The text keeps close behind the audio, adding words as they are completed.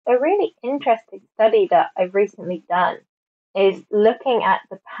a really interesting study that I've recently done is looking at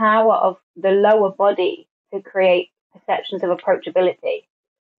the power of the lower body to create perceptions of approachability.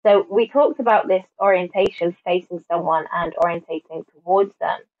 So we talked about this orientation facing someone and orientating towards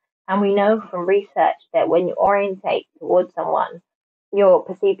them. And we know from research that when you orientate towards someone, you're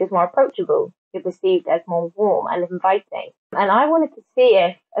perceived as more approachable, you're perceived as more warm and inviting. And I wanted to see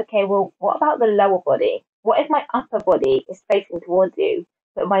if, okay, well, what about the lower body? What if my upper body is facing towards you,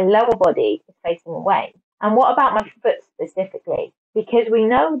 but my lower body is facing away? And what about my foot specifically? Because we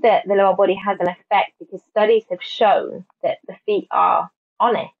know that the lower body has an effect because studies have shown that the feet are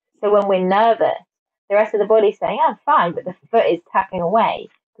honest. So when we're nervous, the rest of the body is saying, I'm fine, but the foot is tapping away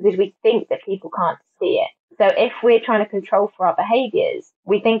because we think that people can't see it. So if we're trying to control for our behaviors,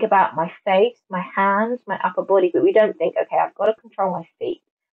 we think about my face, my hands, my upper body, but we don't think, okay, I've got to control my feet.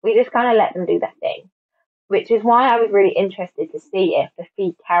 We just kind of let them do their thing, which is why I was really interested to see if the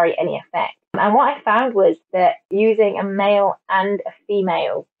feet carry any effect. And what I found was that using a male and a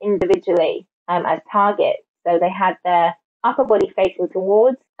female individually as targets, so they had their upper body facing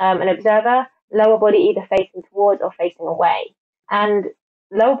towards an observer, lower body either facing towards or facing away. And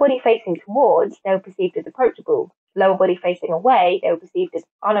lower body facing towards, they were perceived as approachable. Lower body facing away, they were perceived as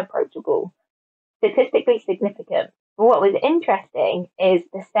unapproachable. Statistically significant. But what was interesting is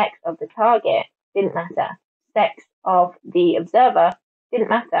the sex of the target didn't matter. Sex of the observer didn't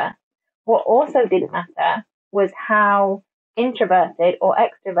matter. What also didn't matter was how introverted or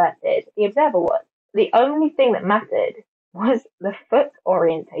extroverted the observer was. The only thing that mattered was the foot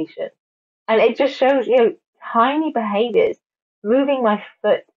orientation. And it just shows you tiny behaviors, moving my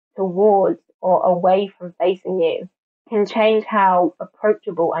foot towards or away from facing you can change how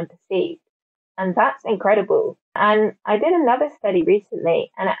approachable I'm perceived. And that's incredible. And I did another study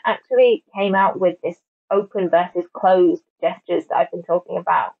recently, and it actually came out with this open versus closed gestures that I've been talking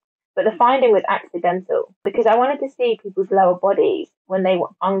about. But the finding was accidental because I wanted to see people's lower bodies when they were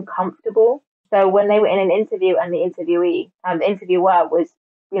uncomfortable. So when they were in an interview and the interviewer was,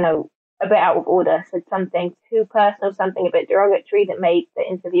 a bit out of order, said something too personal, something a bit derogatory that made the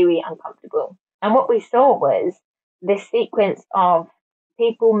interviewee uncomfortable. And what we saw was this sequence of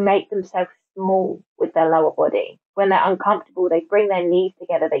people make themselves small with their lower body. When they're uncomfortable, they bring their knees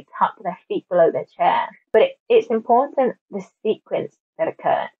together, they tuck their feet below their chair. But it's important the sequence that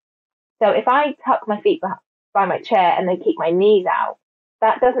occurs. So if I tuck my feet by my chair and then keep my knees out,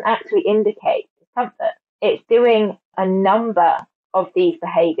 that doesn't actually indicate discomfort. It's doing a number of these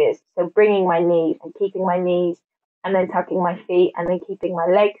behaviors. So bringing my knees and keeping my knees and then tucking my feet and then keeping my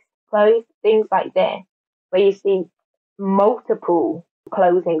legs closed, things like this, where you see multiple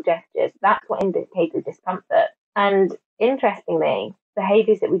closing gestures. That's what indicates discomfort. And interestingly,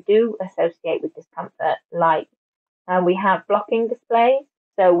 behaviors that we do associate with discomfort, like we have blocking displays.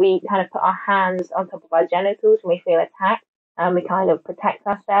 So we kind of put our hands on top of our genitals when we feel attacked, and we kind of protect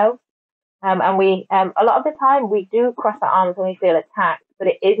ourselves. And we, a lot of the time, we do cross our arms when we feel attacked, but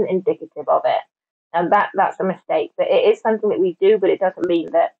it isn't indicative of it. And that's a mistake. But it is something that we do, but it doesn't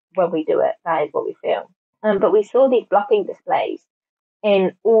mean that when we do it, that is what we feel. But we saw these blocking displays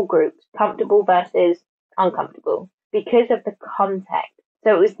in all groups, comfortable versus uncomfortable, because of the context.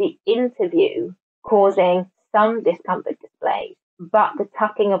 So it was the interview causing some discomfort displays, but the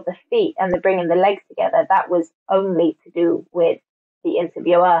tucking of the feet and the bringing the legs together, that was only to do with the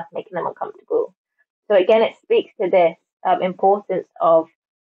interviewer, making them uncomfortable. So again, it speaks to this importance of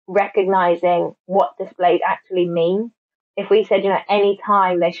recognizing what displays actually mean. If we said, any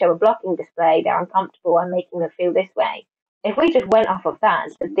time they show a blocking display, they're uncomfortable and making them feel this way. If we just went off of that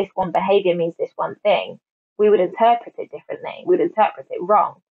and said this one behavior means this one thing, we would interpret it differently. We would interpret it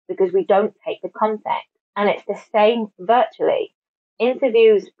wrong because we don't take the context. And it's the same virtually.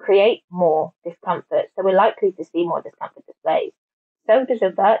 Interviews create more discomfort, so we're likely to see more discomfort displays. So does a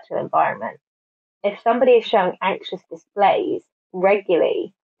virtual environment. If somebody is showing anxious displays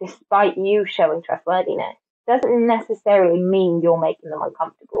regularly, despite you showing trustworthiness, doesn't necessarily mean you're making them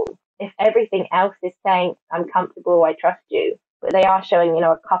uncomfortable. If everything else is saying, I'm comfortable, I trust you, but they are showing,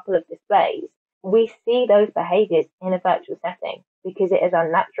 a couple of displays, we see those behaviors in a virtual setting because it is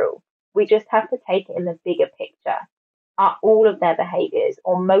unnatural. We just have to take it in the bigger picture. Are all of their behaviors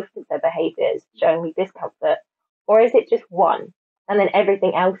or most of their behaviors showing me discomfort? Or is it just one? And then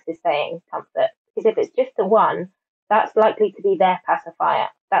everything else is saying comfort. Because if it's just the one, that's likely to be their pacifier.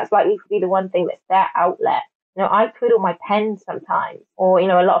 That's likely to be the one thing that's their outlet. I twiddle my pen sometimes, or,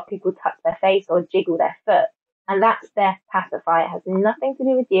 a lot of people touch their face or jiggle their foot. And that's their pacifier. It has nothing to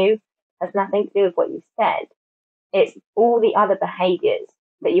do with you, has nothing to do with what you said. It's all the other behaviors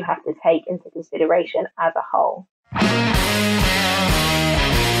that you have to take into consideration as a whole.